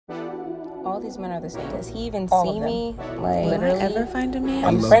all these men are the same. Does he even All see of them. me? Like, Will I ever find a man?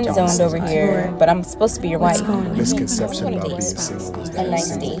 I'm love friend John zoned over Cena. here, but I'm supposed to be your wife. Misconception about being single is A that nice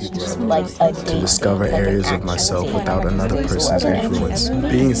single date, people are like weak. a To date, discover like an areas of actual myself date. without another person's influence.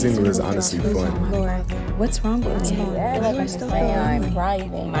 Being single is honestly fun. Lord, what's wrong with me? Yeah, Why like do I I'm still saying, feel I'm lonely?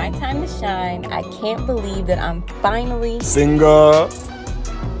 thriving. My time to shine. I can't believe that I'm finally Single.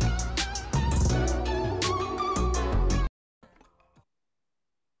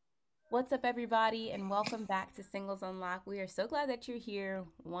 What's up, everybody, and welcome back to Singles Unlocked. We are so glad that you're here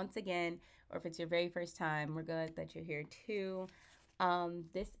once again, or if it's your very first time, we're glad that you're here too.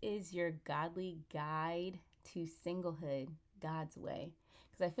 This is your godly guide to singlehood, God's way.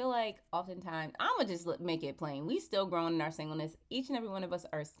 Because I feel like oftentimes, I'm going to just make it plain. We still growing in our singleness. Each and every one of us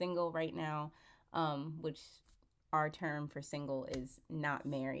are single right now, which our term for single is not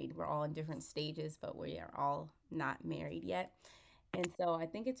married. We're all in different stages, but we are all not married yet. And so I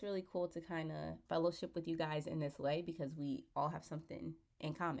think it's really cool to kind of fellowship with you guys in this way because we all have something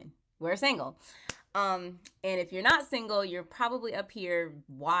in common. We're single. And if you're not single, you're probably up here.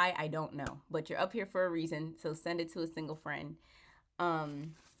 Why? I don't know. But you're up here for a reason. So send it to a single friend.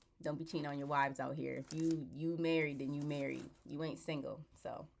 Don't be cheating on your wives out here. If you married, then you married. You ain't single.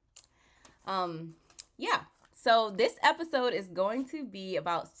 So, yeah. So this episode is going to be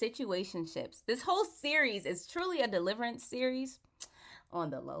about situationships. This whole series is truly a deliverance series on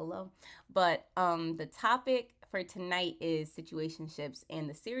the low. But the topic for tonight is situationships, and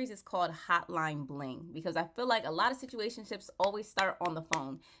the series is called Hotline Bling because I feel like a lot of situationships always start on the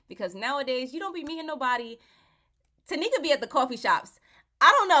phone because nowadays you don't be meeting nobody. Tanika be at the coffee shops.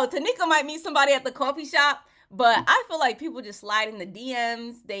 I don't know. Tanika might meet somebody at the coffee shop, but I feel like people just slide in the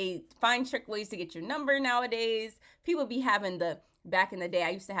DMs. They find trick ways to get your number nowadays. People be having back in the day, I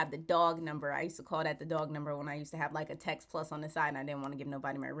used to have the dog number. I used to call that the dog number when I used to have like a text plus on the side and I didn't want to give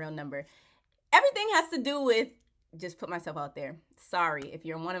nobody my real number. Everything has to do with, just put myself out there. Sorry, if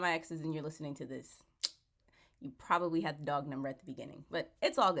you're one of my exes and you're listening to this, you probably had the dog number at the beginning, but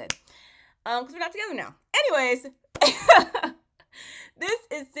it's all good. Because we're not together now. Anyways, this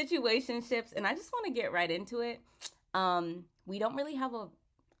is situationships, and I just want to get right into it. We don't really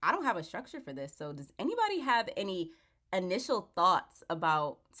I don't have a structure for this, so does anybody have any initial thoughts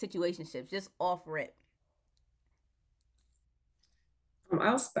about situationships? Just off rip.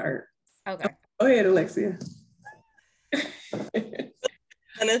 I'll start. Okay. Go ahead, Alexia.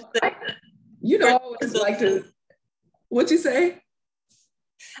 You know, I always like to. What you say?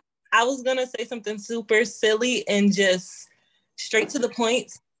 I was gonna say something super silly and just straight to the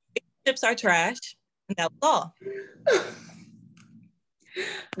point. Chips are trash, and that was all.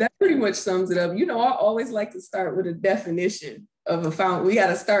 That pretty much sums it up. You know, I always like to start with a definition of we got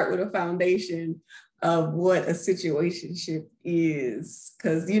to start with a foundation of what a situationship is.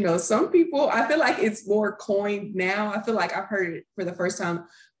 Because, you know, some people, I feel like it's more coined now. I feel like I've heard it for the first time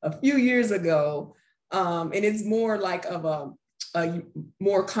a few years ago. And it's more like of a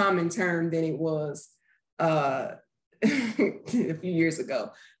more common term than it was a few years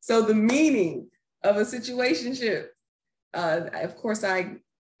ago. So the meaning of a situationship, of course, the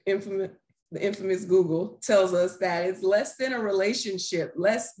infamous Google tells us that it's less than a relationship,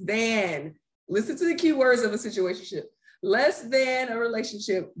 listen to the key words of a situationship, less than a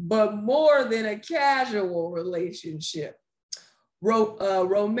relationship, but more than a casual relationship. A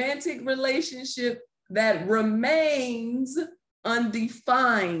romantic relationship that remains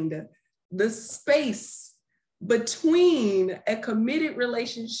undefined. The space between a committed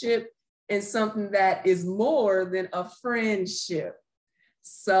relationship and something that is more than a friendship.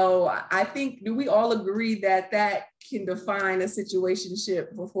 So I think, do we all agree that can define a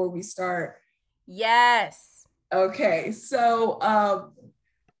situationship before we start? Yes. Okay, so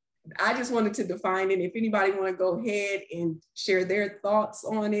I just wanted to define it. If anybody want to go ahead and share their thoughts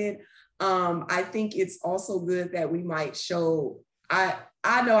on it, I think it's also good that we might show, I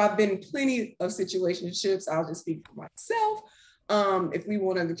know I've been in plenty of situationships. I'll just speak for myself. If we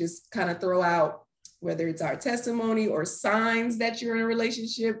want to just kind of throw out whether it's our testimony or signs that you're in a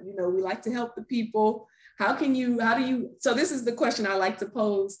relationship, you know, we like to help the people. So this is the question I like to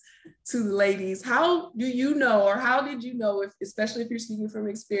pose to the ladies. How do you know, or how did you know, especially if you're speaking from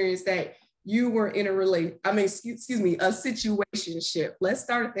experience, that you were in a a situationship? Let's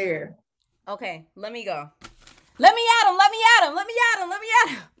start there. Okay, let me go. Let me at him.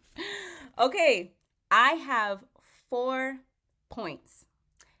 Okay, I have 4 points.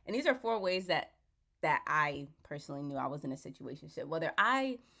 And these are 4 ways that I personally knew I was in a situationship, whether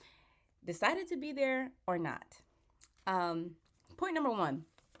I decided to be there or not. Point number 1,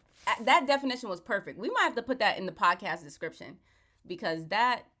 that definition was perfect. We might have to put that in the podcast description because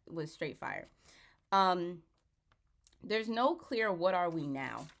that was straight fire. There's no clear what are we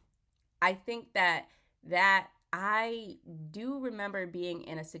now. I think that I do remember being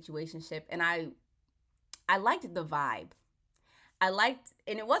in a situationship, and I liked the vibe.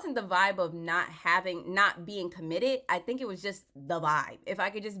 And it wasn't the vibe of not being committed. I think it was just the vibe. If I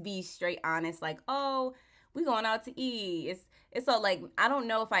could just be straight honest, like, oh, we going out to eat. It's all like, I don't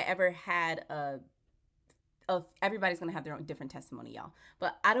know if I ever had everybody's gonna have their own different testimony, y'all.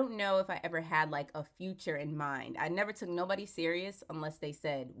 But I don't know if I ever had like a future in mind. I never took nobody serious unless they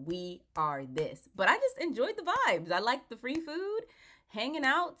said, we are this. But I just enjoyed the vibes. I liked the free food, hanging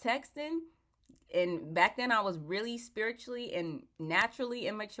out, texting. And back then I was really spiritually and naturally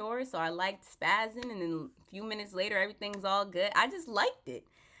immature, so I liked spazzing, and then a few minutes later everything's all good. I just liked it.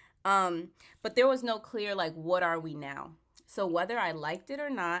 But there was no clear like, what are we now? So whether I liked it or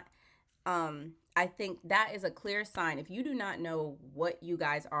not, I think that is a clear sign. If you do not know what you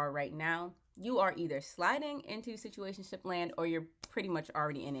guys are right now, you are either sliding into situationship land or you're pretty much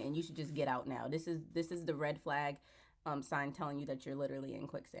already in it, and you should just get out now. This is the red flag sign telling you that you're literally in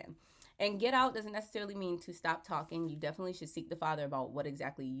quicksand. And get out doesn't necessarily mean to stop talking. You definitely should seek the Father about what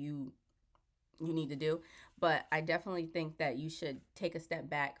exactly you need to do. But I definitely think that you should take a step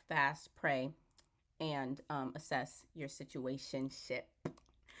back, fast, pray, and assess your situationship.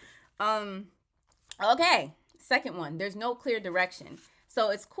 Okay, second one. There's no clear direction.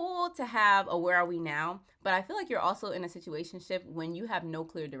 So it's cool to have a where are we now, but I feel like you're also in a situationship when you have no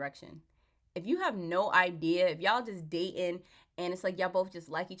clear direction. If you have no idea, if y'all just dating and it's like y'all both just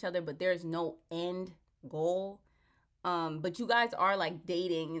like each other, but there's no end goal, but you guys are like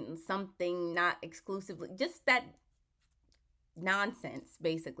dating and something not exclusively, just that nonsense,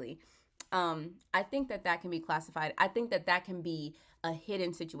 basically. I think that can be classified. I think that can be a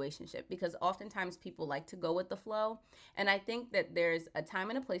hidden situationship, because oftentimes people like to go with the flow. And I think that there's a time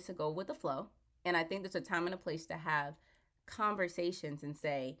and a place to go with the flow. And I think there's a time and a place to have conversations and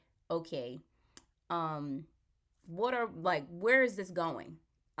say, okay, where is this going?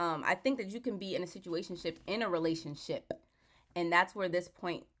 I think that you can be in a situationship in a relationship. And that's where this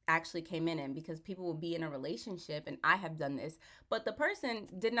point actually came in, because people will be in a relationship, and I have done this, but the person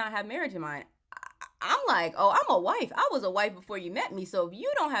did not have marriage in mind. I'm like, oh, I'm a wife. I was a wife before you met me. So if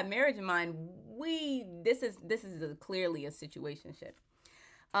you don't have marriage in mind, this is clearly a situationship.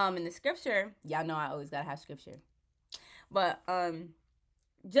 In the scripture, y'all know I always gotta have scripture. But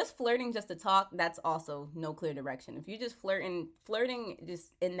just flirting just to talk, that's also no clear direction. If you're just flirting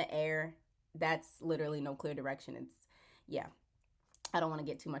just in the air, that's literally no clear direction. Yeah. I don't want to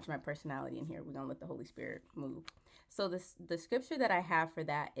get too much of my personality in here. We're going to let the Holy Spirit move. So the scripture that I have for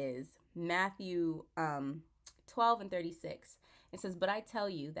that is Matthew 12:36. It says, but I tell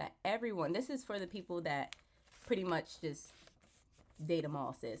you that everyone, this is for the people that pretty much just date them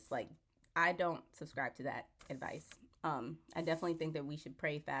all, sis. Like, I don't subscribe to that advice. I definitely think that we should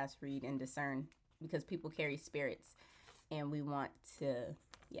pray, fast, read, and discern, because people carry spirits and we want to,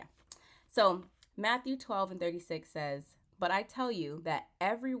 yeah. So Matthew 12:36 says, but I tell you that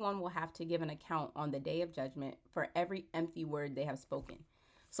everyone will have to give an account on the day of judgment for every empty word they have spoken.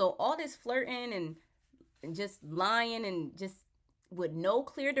 So all this flirting and just lying and just with no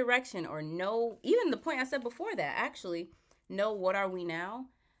clear direction, or no, even the point I said before that, actually, no, what are we now?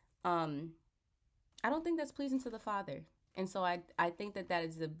 I don't think that's pleasing to the Father. And so I think that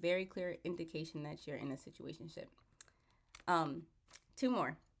is a very clear indication that you're in a situationship. Two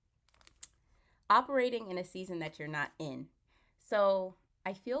more. Operating in a season that you're not in. So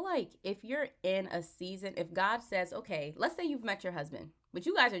I feel like if you're in a season, if God says, okay, let's say you've met your husband, but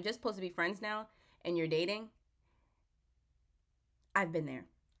you guys are just supposed to be friends now and you're dating. I've been there.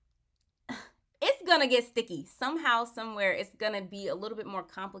 It's going to get sticky. Somehow, somewhere, it's going to be a little bit more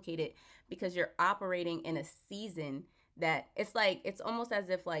complicated, because you're operating in a season that it's like, it's almost as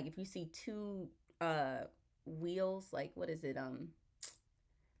if like if you see two wheels, like what is it?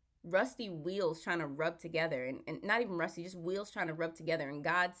 Rusty wheels trying to rub together, and not even rusty, just wheels trying to rub together. And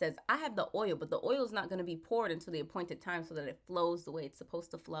God says, I have the oil, but the oil is not going to be poured until the appointed time so that it flows the way it's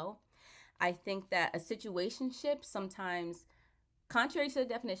supposed to flow. I think that a situationship sometimes, contrary to the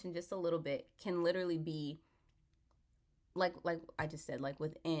definition just a little bit, can literally be like I just said, like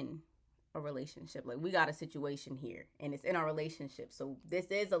within a relationship. Like, we got a situation here and it's in our relationship. So this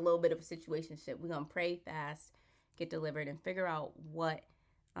is a little bit of a situationship. We're going to pray, fast, get delivered, and figure out what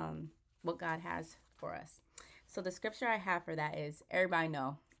God has for us. So the scripture I have for that is, everybody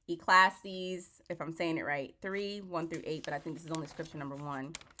know, Ecclesiastes, if I'm saying it right, 3:1-8, but I think this is only scripture number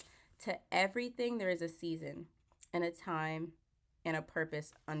 1. To everything there is a season and a time and a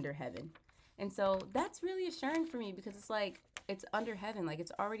purpose under heaven. And so that's really assuring for me, because it's like, it's under heaven. Like,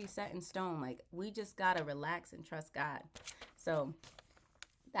 it's already set in stone. Like, we just gotta relax and trust God. So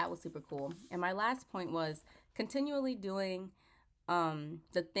that was super cool. And my last point was continually doing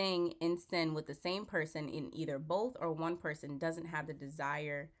the thing in sin with the same person in either both or one person doesn't have the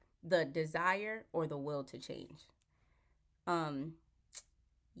desire or the will to change.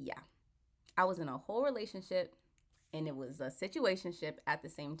 Yeah. I was in a whole relationship and it was a situationship at the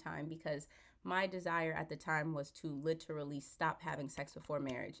same time because my desire at the time was to literally stop having sex before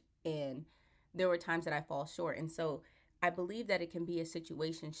marriage. And there were times that I fall short. And so I believe that it can be a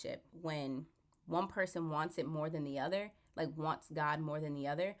situationship when one person wants it more than the other, like wants God more than the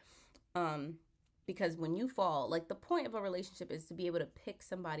other. Because when you fall, like the point of a relationship is to be able to pick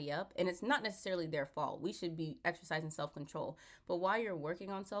somebody up, and it's not necessarily their fault. We should be exercising self-control. But while you're working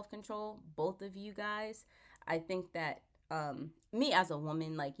on self-control, both of you guys, I think that me as a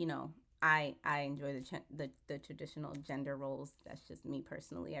woman, like, you know, I enjoy the traditional gender roles. That's just me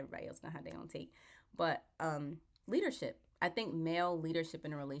personally. Everybody else gonna have their own take. But leadership. I think male leadership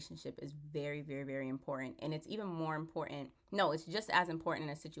in a relationship is very, very, very important. And it's even more important. No, it's just as important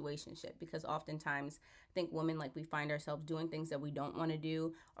in a situationship because oftentimes I think women, like, we find ourselves doing things that we don't want to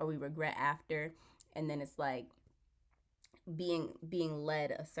do or we regret after. And then it's like being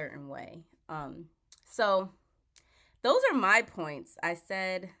led a certain way. So those are my points. I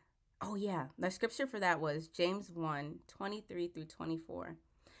said, oh yeah, the scripture for that was James 1:23-24.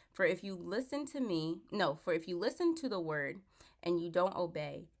 For if you listen to the word and you don't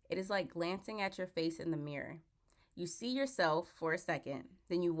obey, it is like glancing at your face in the mirror. You see yourself for a second,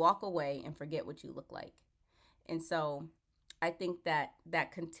 then you walk away and forget what you look like. And so I think that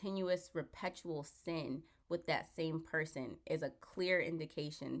continuous perpetual sin with that same person is a clear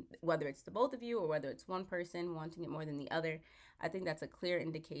indication, whether it's the both of you or whether it's one person wanting it more than the other. I think that's a clear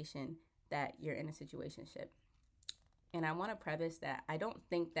indication that you're in a situationship. And I want to preface that I don't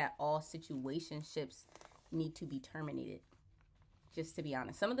think that all situationships need to be terminated, just to be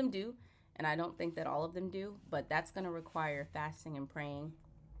honest. Some of them do, and I don't think that all of them do, but that's going to require fasting and praying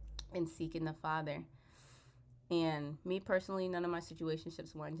and seeking the Father. And me personally, none of my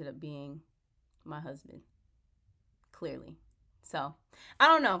situationships ended up being my husband, clearly. So, I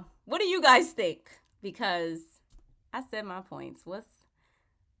don't know. What do you guys think? Because I said my points.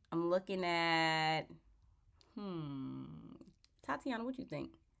 I'm looking at... Tatiana, what you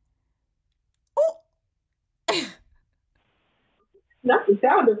think? Oh, that's the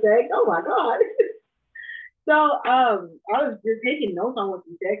sound effect. Oh my God. So I was just taking notes on what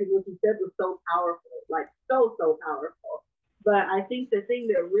you said because what you said was so powerful, like so powerful. But I think the thing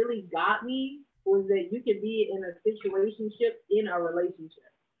that really got me was that you can be in a situationship in a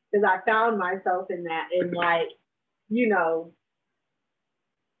relationship. Because I found myself in that, in like, you know,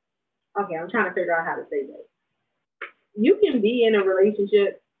 okay, I'm trying to figure out how to say this. You can be in a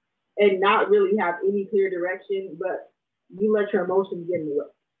relationship and not really have any clear direction, but you let your emotions get in the way.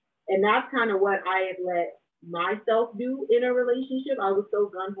 And that's kind of what I had let myself do in a relationship. I was so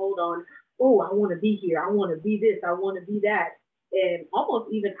gun-ho on, oh, I want to be here. I want to be this. I want to be that. And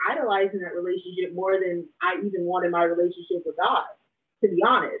almost even idolizing that relationship more than I even wanted my relationship with God, to be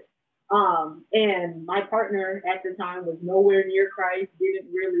honest. And my partner at the time was nowhere near Christ, didn't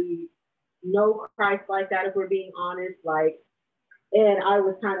really know Christ like that, if we're being honest, like, and I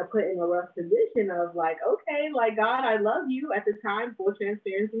was kind of put in a rough position of like, okay, like, God, I love you. At the time, full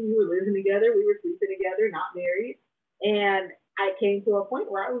transparency, we were living together, we were sleeping together, not married. And I came to a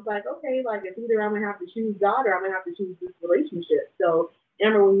point where I was like, okay, like, it's either I'm gonna have to choose God or I'm gonna have to choose this relationship. So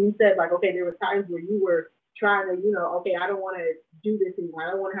Amber, when you said like, okay, there were times where you were trying to, you know, okay, I don't want to do this anymore,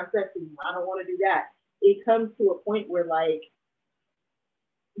 I don't want to have sex anymore, I don't want to do that. It comes to a point where like,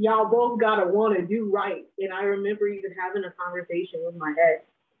 y'all both gotta want to do right. And I remember even having a conversation with my ex,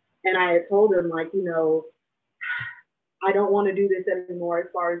 and I had told him, like, you know, I don't want to do this anymore as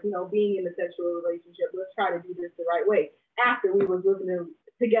far as, you know, being in a sexual relationship. Let's try to do this the right way. After we were living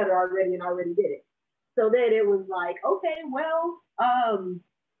together already and already did it. So then it was like, okay, well,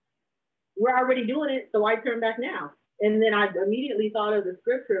 we're already doing it, so why turn back now? And then I immediately thought of the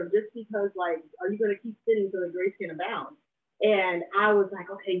scripture of just because, like, are you going to keep sinning so that grace can abound? And I was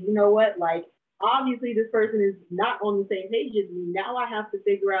like, okay, you know what? Like, obviously this person is not on the same page as me. Now I have to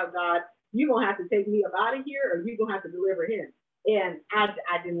figure out, God, you're going to have to take me up out of here or you're going to have to deliver him. And I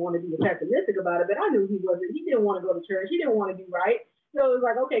didn't want to be pessimistic about it, but I knew he didn't want to go to church. He didn't want to do right. So it was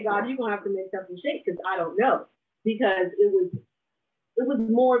like, okay, God, you're going to have to make something shake because I don't know. Because it was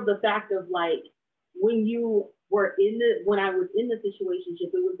more of the fact of like, when I was in the situationship,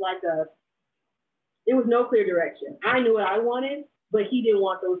 it was like there was no clear direction. I knew what I wanted, but he didn't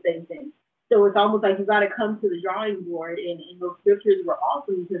want those same things. So it's almost like you got to come to the drawing board, and those scriptures were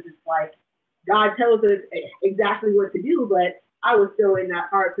awesome because it's like God tells us exactly what to do, but I was still in that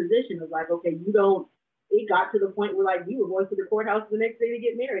hard position of like, okay, it got to the point where like we were going to the courthouse the next day to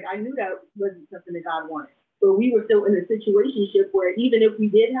get married. I knew that wasn't something that God wanted. But we were still in a situationship where even if we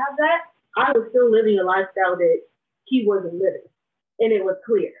did have that, I was still living a lifestyle that he wasn't living. And it was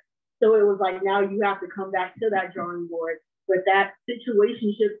clear. So it was like, now you have to come back to that drawing board. But that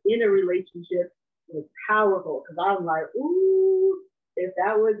situationship in a relationship was powerful because I was like, ooh, if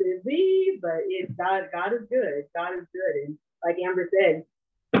that wasn't me, but it's God is good. God is good. And like Amber said,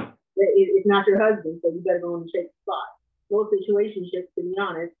 it's not your husband, so you better go in and shake the spot. Those situationships, to be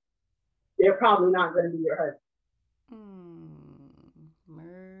honest, they're probably not going to be your husband.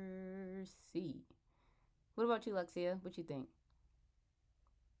 Mercy. What about you, Lexia? What you think?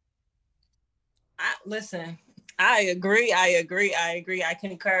 Listen, I agree. I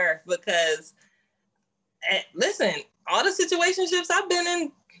concur because, listen, all the situationships I've been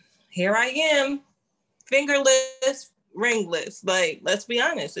in, here I am, fingerless, ringless. Like, let's be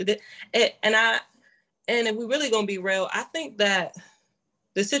honest. And if we're really gonna be real, I think that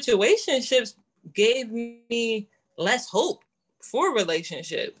the situationships gave me less hope for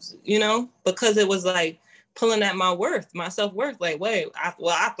relationships, because it was like pulling at my self-worth. Like, wait, I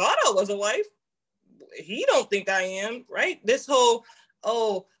thought I was a wife. He don't think I am, right? This whole,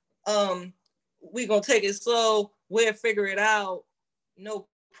 we gonna take it slow, we'll figure it out, no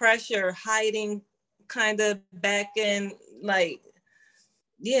pressure, hiding kind of back in, like,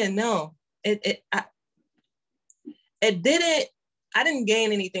 yeah, no, I didn't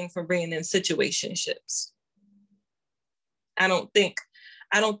gain anything from bringing in situationships. I don't think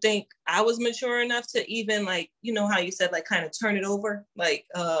I was mature enough to even, like, how you said, like, kind of turn it over, like,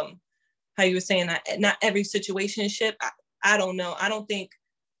 how you were saying that not every situationship. I don't know. I don't think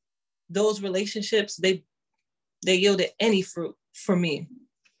those relationships, they yielded any fruit for me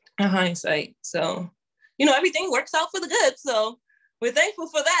in hindsight. So, everything works out for the good. So we're thankful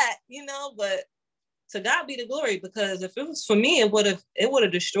for that, but to God be the glory, because if it was for me, it would have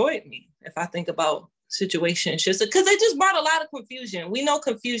destroyed me if I think about situationships, because it just brought a lot of confusion. We know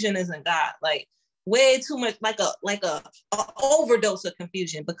confusion isn't God, like way too much, like a overdose of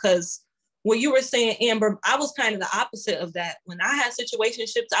confusion, because what you were saying, Amber, I was kind of the opposite of that. When I had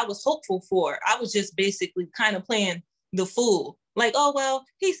situationships, I was hopeful for. I was just basically kind of playing the fool. Like, oh, well,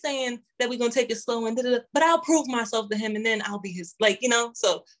 he's saying that we're going to take it slow, but I'll prove myself to him and then I'll be his,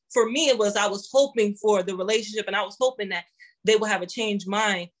 So for me, I was hoping for the relationship, and I was hoping that they would have a changed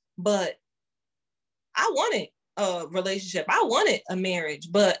mind. But I wanted a relationship. I wanted a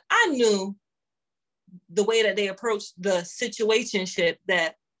marriage, but I knew the way that they approached the situationship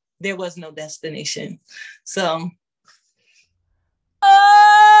that there was no destination. So. Oh!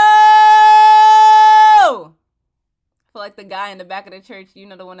 I feel like the guy in the back of the church, the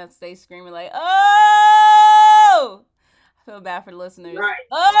one that stays screaming like, oh! I feel bad for the listeners. Right.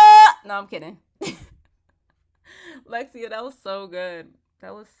 Oh! No, I'm kidding. Lexia, that was so good.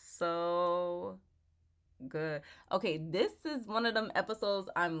 That was so good. Okay, this is one of them episodes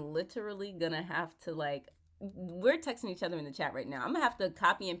I'm literally gonna have to, like, we're texting each other in the chat right now. I'm gonna have to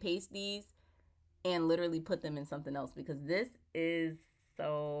copy and paste these and literally put them in something else, because this is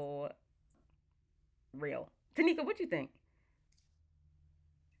so real. Tanika, what you think?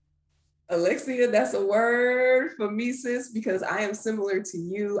 Alexia, that's a word for me, sis, because I am similar to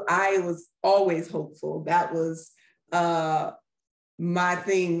you. I was always hopeful. That was my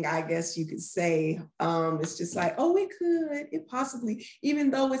thing, I guess you could say. It's just like, oh, it possibly, even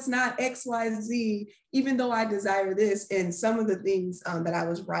though it's not X, Y, Z, even though I desire this. And some of the things that I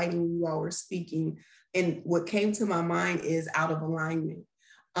was writing while we're speaking, and what came to my mind is out of alignment.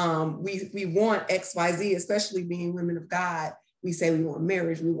 We want X, Y, Z, especially being women of God. We say we want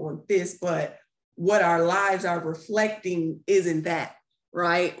marriage, we want this, but what our lives are reflecting isn't that,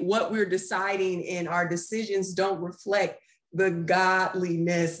 right? What we're deciding and our decisions don't reflect the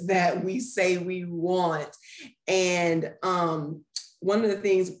godliness that we say we want. And one of the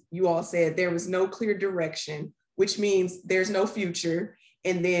things you all said, there was no clear direction, which means there's no future.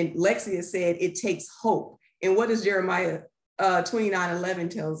 And then Lexia said it takes hope. And what does Jeremiah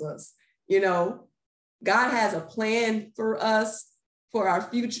 29:11 tells us? God has a plan for us, for our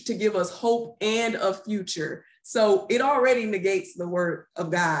future, to give us hope and a future. So it already negates the word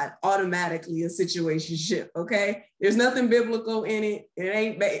of God automatically, a situationship, okay? There's nothing biblical in it.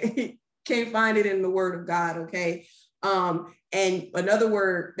 It can't find it in the word of God, okay? And another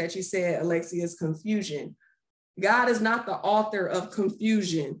word that you said, Alexia, is confusion. God is not the author of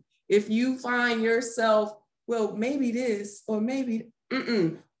confusion. If you find yourself, well, maybe this or maybe,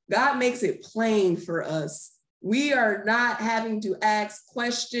 God makes it plain for us. We are not having to ask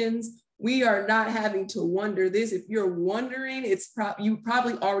questions. We are not having to wonder this. If you're wondering, you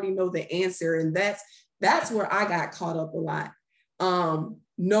probably already know the answer. And that's where I got caught up a lot.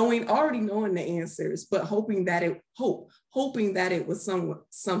 Already knowing the answers, but hoping that it was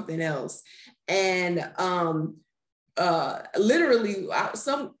something else. And literally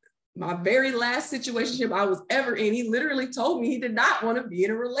my very last situationship I was ever in, he literally told me he did not want to be in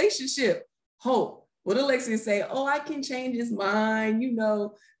a relationship. Hope. What did Alexia say? Oh, I can change his mind,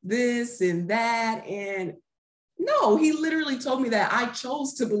 this and that. And no, he literally told me that. I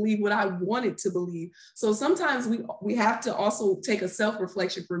chose to believe what I wanted to believe. So sometimes we have to also take a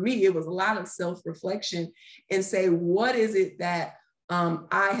self-reflection. For me, it was a lot of self-reflection and say, what is it that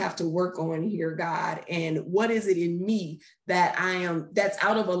I have to work on here, God? And what is it in me that that's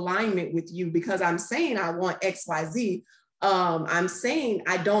out of alignment with you? Because I'm saying I want X, Y, Z. I'm saying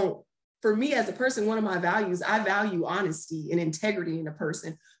I don't. For me as a person, one of my values, I value honesty and integrity in a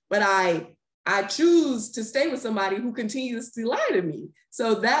person, but I choose to stay with somebody who continues to lie to me.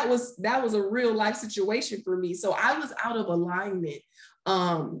 So that was a real life situation for me. So I was out of alignment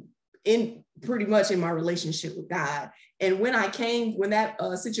in pretty much in my relationship with God. And when that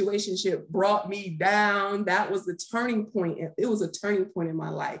situationship brought me down, that was the turning point. It was a turning point in my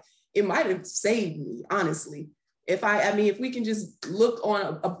life. It might have saved me, honestly. If we can just look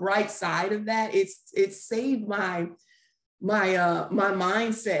on a bright side of that, it saved my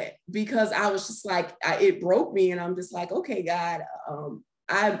mindset, because I was just like, it broke me, and I'm just like, okay, God,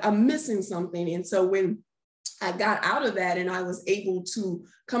 I'm missing something. And so when I got out of that and I was able to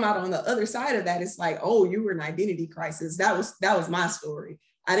come out on the other side of that, it's like, oh, you were in identity crisis. That was my story.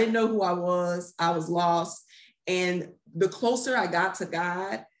 I didn't know who I was. I was lost. And the closer I got to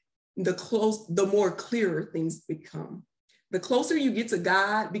God, the more clearer things become. The closer you get to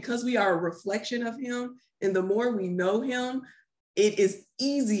God, because we are a reflection of him, and the more we know him, it is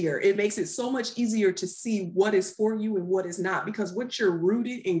easier. It makes it so much easier to see what is for you and what is not, because what you're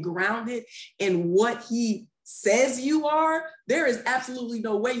rooted and grounded in what he says you are, there is absolutely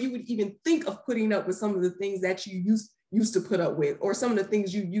no way you would even think of putting up with some of the things that you used to put up with, or some of the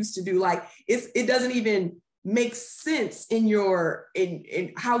things you used to do. Like it doesn't even make sense in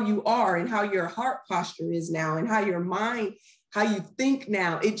how you are and how your heart posture is now and how your mind, how you think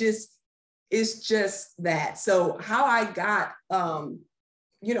now. It's just that. So how I got,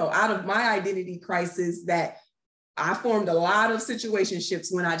 out of my identity crisis, that I formed a lot of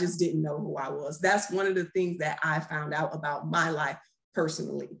situationships when I just didn't know who I was. That's one of the things that I found out about my life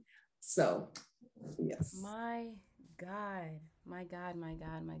personally. So, yes. My God.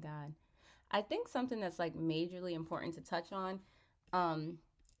 I think something that's like majorly important to touch on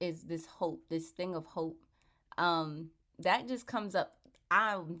is this hope, this thing of hope. That just comes up.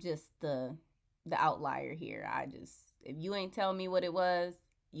 I'm just the outlier here. If you ain't tell me what it was,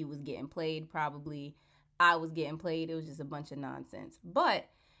 you was getting played probably. I was getting played. It was just a bunch of nonsense. But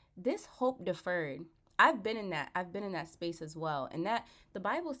this hope deferred, I've been in that space as well. And that the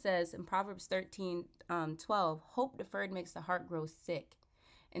Bible says in Proverbs 13:12, hope deferred makes the heart grow sick.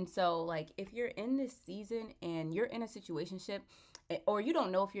 And so, like, if you're in this season and you're in a situationship, or you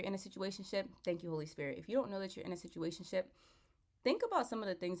don't know if you're in a situationship, thank you, Holy Spirit. If you don't know that you're in a situationship, think about some of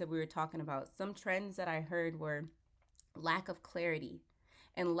the things that we were talking about. Some trends that I heard were lack of clarity.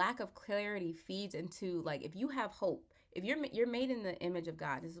 And lack of clarity feeds into, like, if you have hope, if you're made in the image of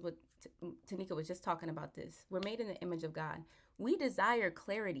God. This is what Tanika was just talking about this. We're made in the image of God. We desire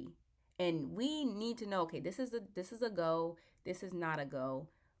clarity. And we need to know, okay, this is a go. This is not a go.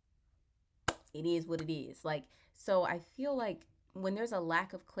 It is what it is. Like, so I feel like when there's a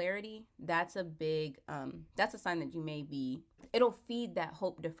lack of clarity, that's a big, that's a sign that it'll feed that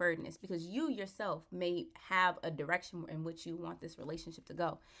hope deferredness, because you yourself may have a direction in which you want this relationship to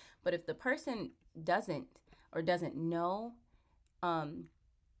go. But if the person doesn't know, I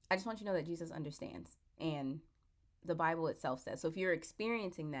just want you to know that Jesus understands, and the Bible itself says. So if you're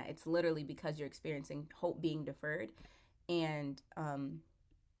experiencing that, it's literally because you're experiencing hope being deferred. And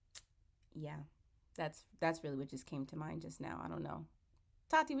yeah, that's really what just came to mind just now. I don't know.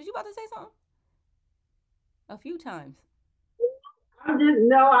 Tati, was you about to say something? A few times. I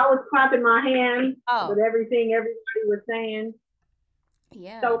was clapping my hands with everything everybody was saying.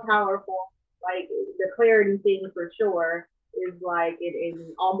 Yeah. So powerful. Like the clarity thing for sure is like, it is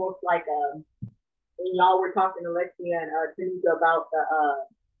almost like when y'all were talking to Alexia and Tanika about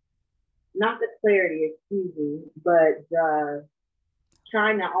not the clarity, excuse me, but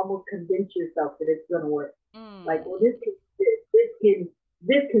trying to almost convince yourself that it's going to work. Like, well, this can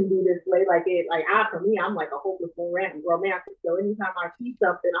this can be this way. Like for me, I'm like a hopeless romantic. So anytime I see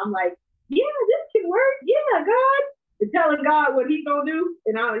something, I'm like, yeah, this can work. Yeah, God. And telling God what he's gonna do,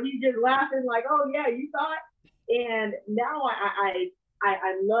 and he's just laughing like, oh yeah, you thought. And now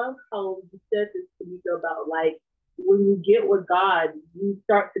I love how you said this to me about like when you get with God, you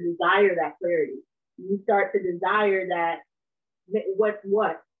start to desire that clarity. You start to desire that what's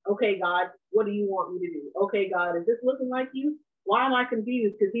what. Okay, God, what do you want me to do? Okay, God, is this looking like you? Why am I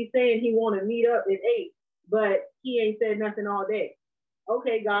confused? Because he's saying he want to meet up at 8, but he ain't said nothing all day.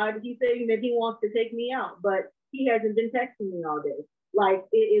 Okay, God, he's saying that he wants to take me out, but he hasn't been texting me all day. Like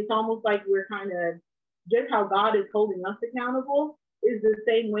it's almost like we're kind of just how God is holding us accountable is the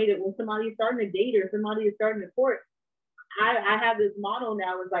same way that when somebody is starting to date or somebody is starting to court, I have this motto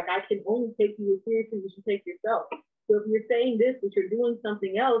now is like, I can only take you as seriously as you take yourself. So if you're saying this, but you're doing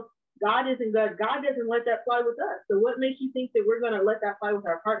something else, God isn't good. God doesn't let that fly with us. So what makes you think that we're going to let that fly with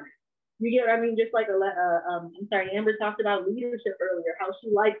our partner? You get what I mean? Just like Amber talked about leadership earlier, how she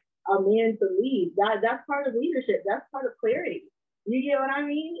likes a man to lead. That's part of leadership. That's part of clarity. You get what I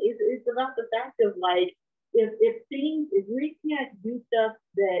mean? It's about the fact of like, if we can't do stuff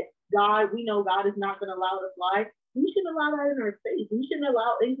that we know God is not going to allow us live, we shouldn't allow that in our space. We shouldn't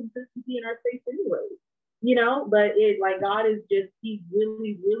allow inconsistency in our space anyway. You know, but God is just, he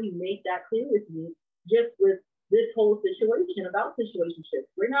really, really made that clear with me just with this whole situation about situationships.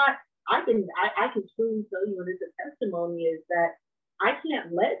 I can truly tell you, and it's a testimony, is that I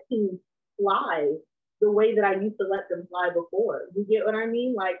can't let things fly the way that I used to let them fly before. You get what I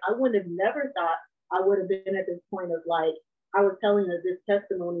mean? Like, I would have never thought I would have been at this point of like, I was telling her this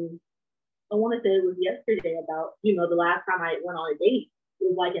testimony, I want to say it was yesterday about, the last time I went on a date. It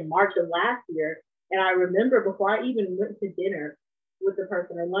was like in March of last year. And I remember before I even went to dinner with the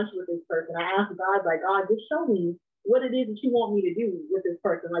person or lunch with this person, I asked God, like, God, just show me what it is that you want me to do with this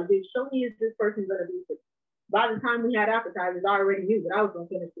person. Like, just show me, is this person going to be sick? By the time we had appetizers, I already knew that I was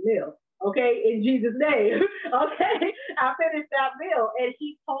going to finish the meal. Okay, in Jesus' name. Okay, I finished that meal. And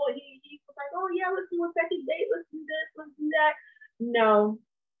he was like, oh yeah, let's do a second date. Let's do this, let's do that.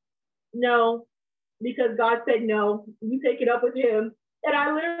 No, because God said no. You take it up with him. And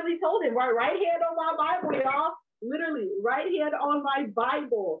I literally told him, right hand on my Bible, y'all. Literally, right hand on my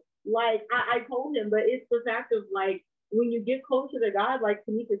Bible. Like, I told him, but it's the fact of, like, when you get closer to God, like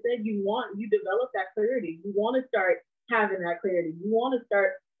Tanika said, you develop that clarity. You want to start having that clarity. You want to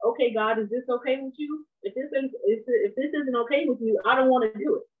start, okay, God, is this okay with you? If this isn't okay with you, I don't want to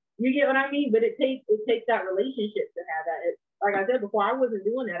do it. You get what I mean? But it takes that relationship to have that. Like I said before, I wasn't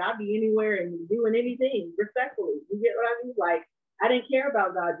doing that. I'd be anywhere and doing anything respectfully. You get what I mean? Like, I didn't care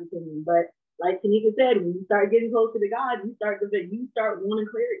about God's opinion, but like Tanika said, when you start getting closer to God, you start wanting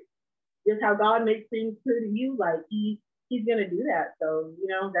clarity. Just how God makes things clear to you, like He's gonna do that. So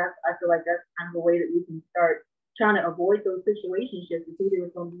I feel like that's kind of a way that we can start trying to avoid those situationships. It's either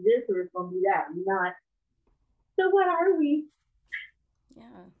it's gonna be this or it's gonna be that. So what are we?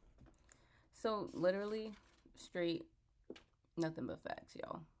 Yeah. So literally, straight nothing but facts,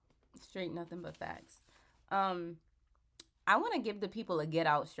 y'all. Straight nothing but facts. I want to give the people a get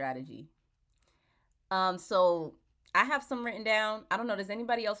out strategy. So I have some written down. I don't know. Does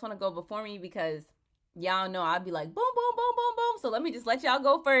anybody else want to go before me? Because y'all know I'd be like, boom, boom, boom, boom, boom. So let me just let y'all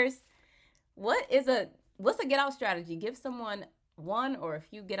go first. What's a get out strategy? Give someone one or a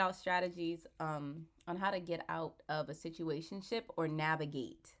few get out strategies on how to get out of a situationship or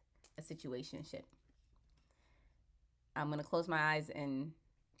navigate a situationship. I'm going to close my eyes and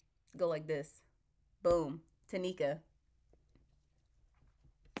go like this. Boom. Tanika.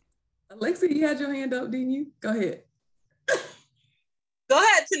 Alexa, you had your hand up, didn't you? Go ahead. Go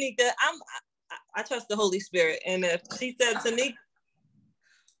ahead, Tanika. I trust the Holy Spirit. And if she said Tanika.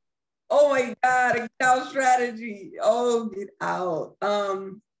 Oh my God, a get out strategy. Oh, get out.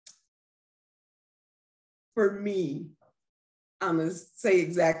 For me, I'm going to say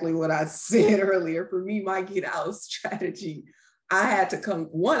exactly what I said earlier. For me, my get out strategy, I had to come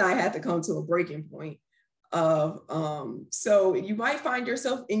to a breaking point of, so you might find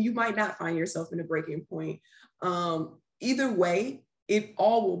yourself and you might not find yourself in a breaking point. Either way, it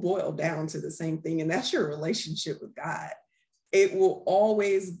all will boil down to the same thing, and that's your relationship with God. It will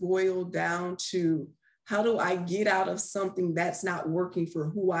always boil down to, how do I get out of something that's not working for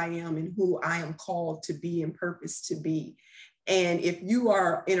who I am and who I am called to be and purpose to be? And if you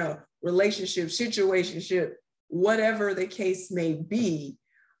are in a relationship, situationship, whatever the case may be,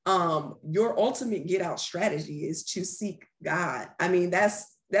 your ultimate get out strategy is to seek God. I mean,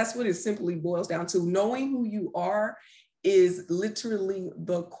 that's what it simply boils down to. Knowing who you are is literally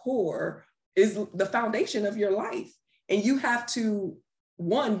the core, is the foundation of your life. And you have to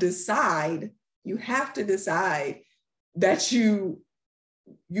you have to decide that you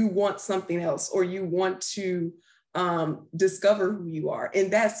want something else, or you want to discover who you are.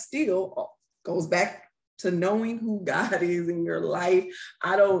 And that still goes back to knowing who God is in your life.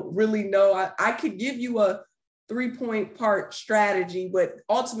 I don't really know. I could give you a 3-point part strategy, but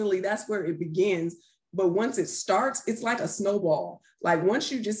ultimately that's where it begins. But once it starts, it's like a snowball. Like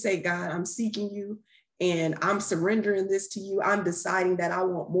once you just say, God, I'm seeking you and I'm surrendering this to you, I'm deciding that I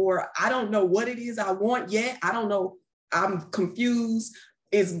want more. I don't know what it is I want yet. I don't know. I'm confused.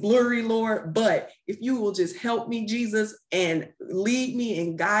 It's blurry, Lord. But if you will just help me, Jesus, and lead me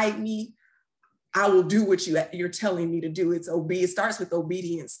and guide me, I will do what you're telling me to do. It starts with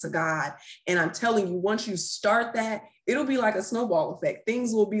obedience to God. And I'm telling you, once you start that, it'll be like a snowball effect.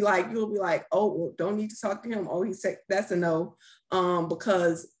 Things will be like, you'll be like, oh, well, don't need to talk to him. Oh, he said that's a no.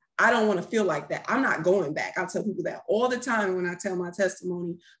 Because I don't want to feel like that. I'm not going back. I tell people that all the time when I tell my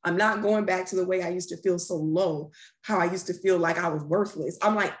testimony. I'm not going back to the way I used to feel so low, how I used to feel like I was worthless.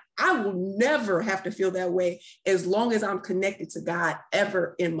 I'm like, I will never have to feel that way as long as I'm connected to God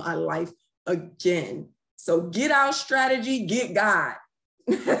ever in my life again. So get our strategy, get God.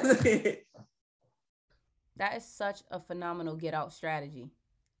 That is such a phenomenal get out strategy.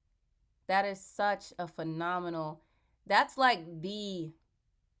 That is such a phenomenal, that's like the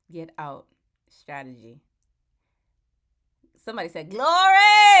get out strategy. Somebody said,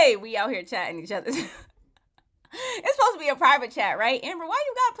 glory! We out here chatting each other. It's supposed to be a private chat, right? Amber, why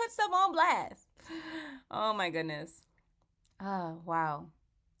you gotta put stuff on blast? Oh my goodness. Oh, wow.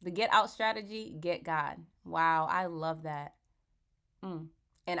 The get out strategy, get God. Wow, I love that.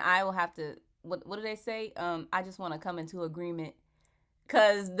 And I will have to, what do they say? I just want to come into agreement,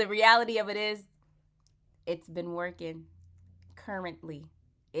 because the reality of it is, it's been working currently.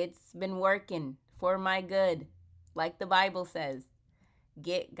 It's been working for my good. Like the Bible says,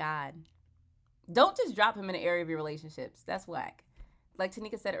 get God. Don't just drop him in the area of your relationships. That's whack. Like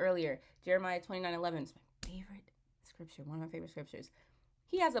Tanika said earlier, Jeremiah 29:11 is my favorite scripture, one of my favorite scriptures.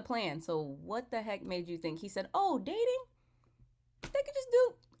 He has a plan. So what the heck made you think? He said, oh, dating? They could just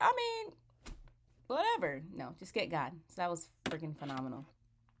do, I mean, whatever. No, just get God. So that was freaking phenomenal.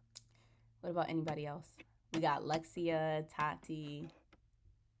 What about anybody else? We got Lexia, Tati.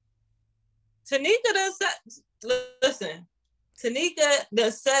 Tanika done said, listen, Tanika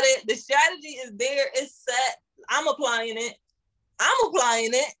done said it. The strategy is there. It's set. I'm applying it.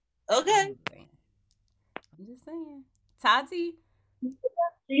 Okay. I'm just saying. Tati?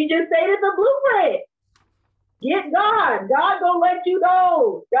 She just stated the blueprint. Get God. God gonna let you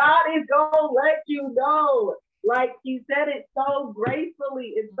know. God is gonna let you know. Like she said it so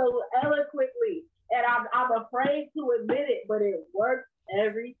gracefully and so eloquently. And I'm afraid to admit it, but it works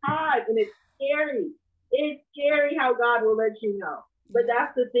every time. And it's scary. It's scary how God will let you know. But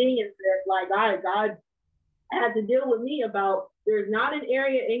that's the thing, is that like God had to deal with me about, there's not an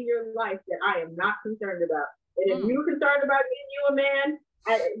area in your life that I am not concerned about. And if you're concerned about getting you a man,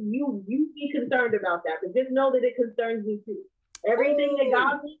 you be concerned about that. But just know that it concerns me too. Everything that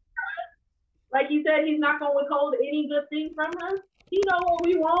God needs us, like he said, he's not going to withhold any good thing from us. He know what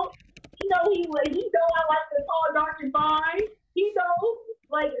we want. He know I like the tall, dark, and fine. He knows.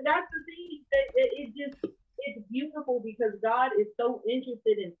 Like, that's the thing. It's beautiful because God is so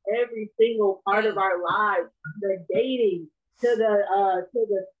interested in every single part of our lives, the dating, to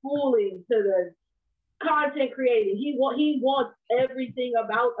the schooling, to the content creating. He wants everything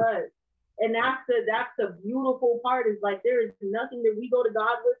about us. And that's the beautiful part, is like, there is nothing that we go to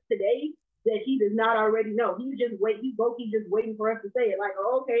God with today that he does not already know. He's just waiting for us to say it. Like,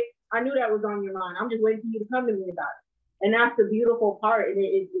 oh, okay, I knew that was on your mind. I'm just waiting for you to come to me about it. And that's the beautiful part. And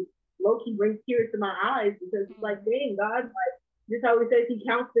it low-key brings tears to my eyes, because it's like, dang, God, like, this how he says he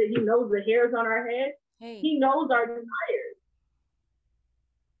counts that, he knows the hairs on our head. Hey. He knows our desires.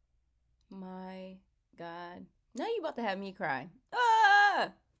 My God. Now you about to have me cry.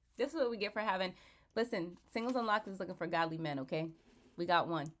 This is what we get for having, listen, Singles Unlocked is looking for godly men, okay? We got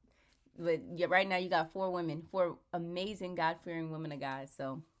one. But right now you got 4 women, 4 amazing God-fearing women of God.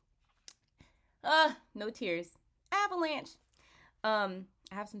 So, no tears. Avalanche. I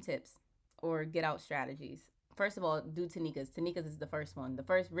have some tips or get out strategies. First of all, do Tanika's. Tanika's is the first one. The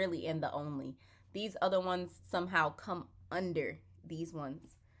first, really, and the only. These other ones somehow come under these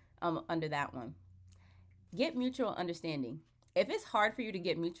ones, under that one. Get mutual understanding. If it's hard for you to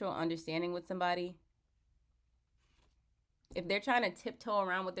get mutual understanding with somebody, if they're trying to tiptoe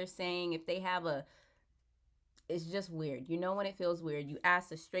around what they're saying, if they have it's just weird. You know when it feels weird. You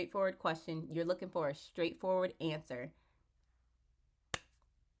ask a straightforward question. You're looking for a straightforward answer.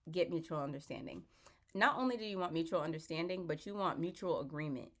 Get mutual understanding. not only do you want mutual understanding, but you want mutual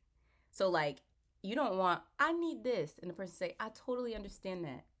agreement. So like, you don't want, I need this, and the person say, I totally understand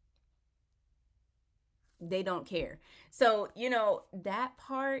that. They don't care. So, that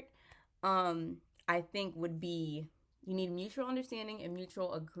part, I think would be, you need mutual understanding and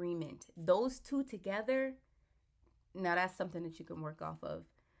mutual agreement. Those two together, now that's something that you can work off of.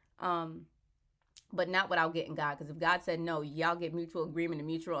 But not without getting God. Because if God said no, y'all get mutual agreement and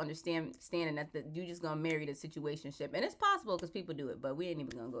mutual understanding that you just gonna marry the situationship. And it's possible because people do it, but we ain't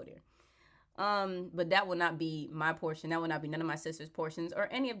even gonna go there. But that will not be my portion. That will not be none of my sister's portions or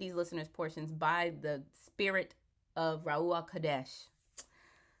any of these listeners' portions by the spirit of Ruach Kadesh.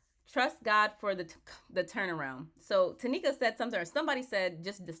 Trust God for the turnaround. So Tanika said something, or somebody said,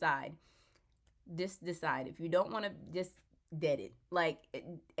 just decide. Just decide. If you don't want to, just dead it. Like,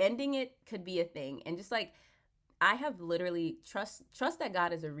 ending it could be a thing. And just like, I have literally trust that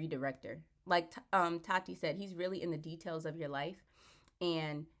God is a redirector. Like Tati said, he's really in the details of your life.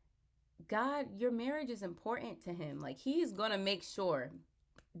 And God, your marriage is important to him. Like, he's going to make sure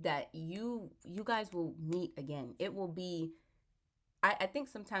that you guys will meet again. It will be, I think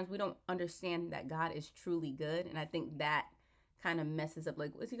sometimes we don't understand that God is truly good. And I think that kind of messes up.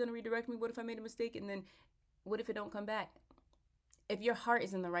 Like, is he going to redirect me? What if I made a mistake? And then what if it don't come back? If your heart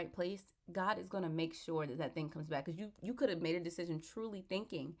is in the right place, God is going to make sure that thing comes back. Because you could have made a decision truly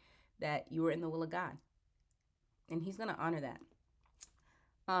thinking that you were in the will of God. And he's going to honor that.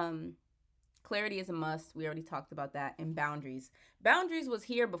 Clarity is a must. We already talked about that. And boundaries. Boundaries was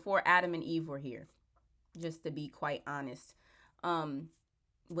here before Adam and Eve were here. Just to be quite honest.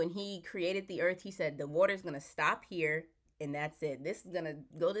 When he created the earth, he said the water's going to stop here and that's it. This is going to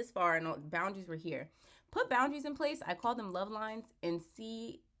go this far, and all boundaries were here. Put boundaries in place. I call them love lines, and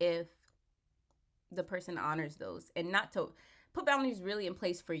see if the person honors those. And not to put boundaries really in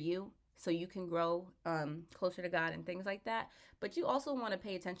place for you so you can grow closer to God and things like that. But you also want to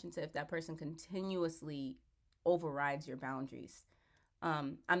pay attention to if that person continuously overrides your boundaries.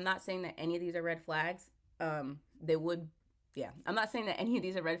 I'm not saying that any of these are red flags. They would. Yeah, I'm not saying that any of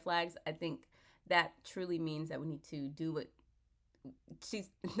these are red flags. I think that truly means that we need to do what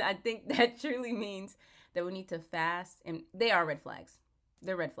I think that truly means that we need to fast. And they are red flags.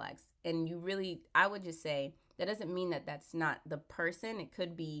 They're red flags. And I would just say, that doesn't mean that that's not the person. It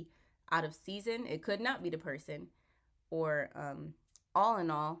could be out of season. It could not be the person. Or all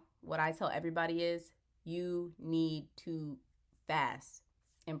in all, what I tell everybody is, you need to fast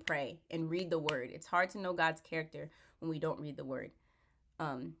and pray and read the word. It's hard to know God's character when we don't read the word.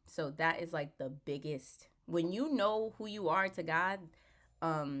 So that is like the biggest. When you know who you are to God, he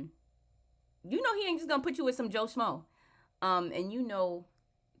ain't just gonna put you with some Joe Schmo. And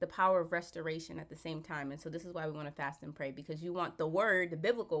the power of restoration at the same time. And so this is why we want to fast and pray, because you want the word, the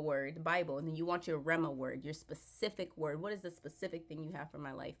biblical word, the Bible, and then you want your Rhema word, your specific word. What is the specific thing you have for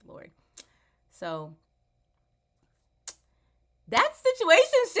my life, Lord? So that's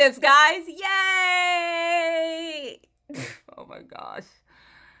situationships, guys. Yay! Oh my gosh.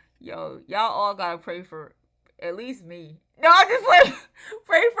 Yo, y'all all gotta pray for at least me. No, I'm just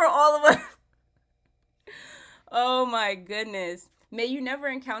pray for all of us. Oh my goodness. May you never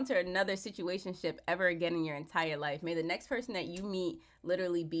encounter another situationship ever again in your entire life. May the next person that you meet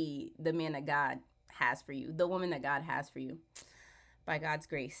literally be the man that God has for you, the woman that God has for you, by God's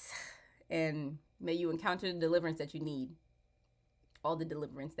grace. And may you encounter the deliverance that you need. All the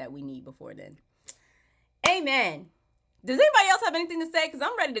deliverance that we need before then. Amen. Does anybody else have anything to say? Because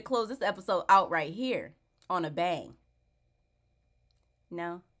I'm ready to close this episode out right here on a bang.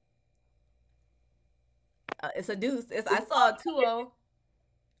 No? It's a deuce. I saw a 2-0.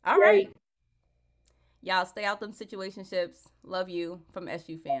 All right. Y'all stay out them situationships. Love you from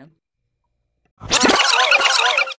SU fam.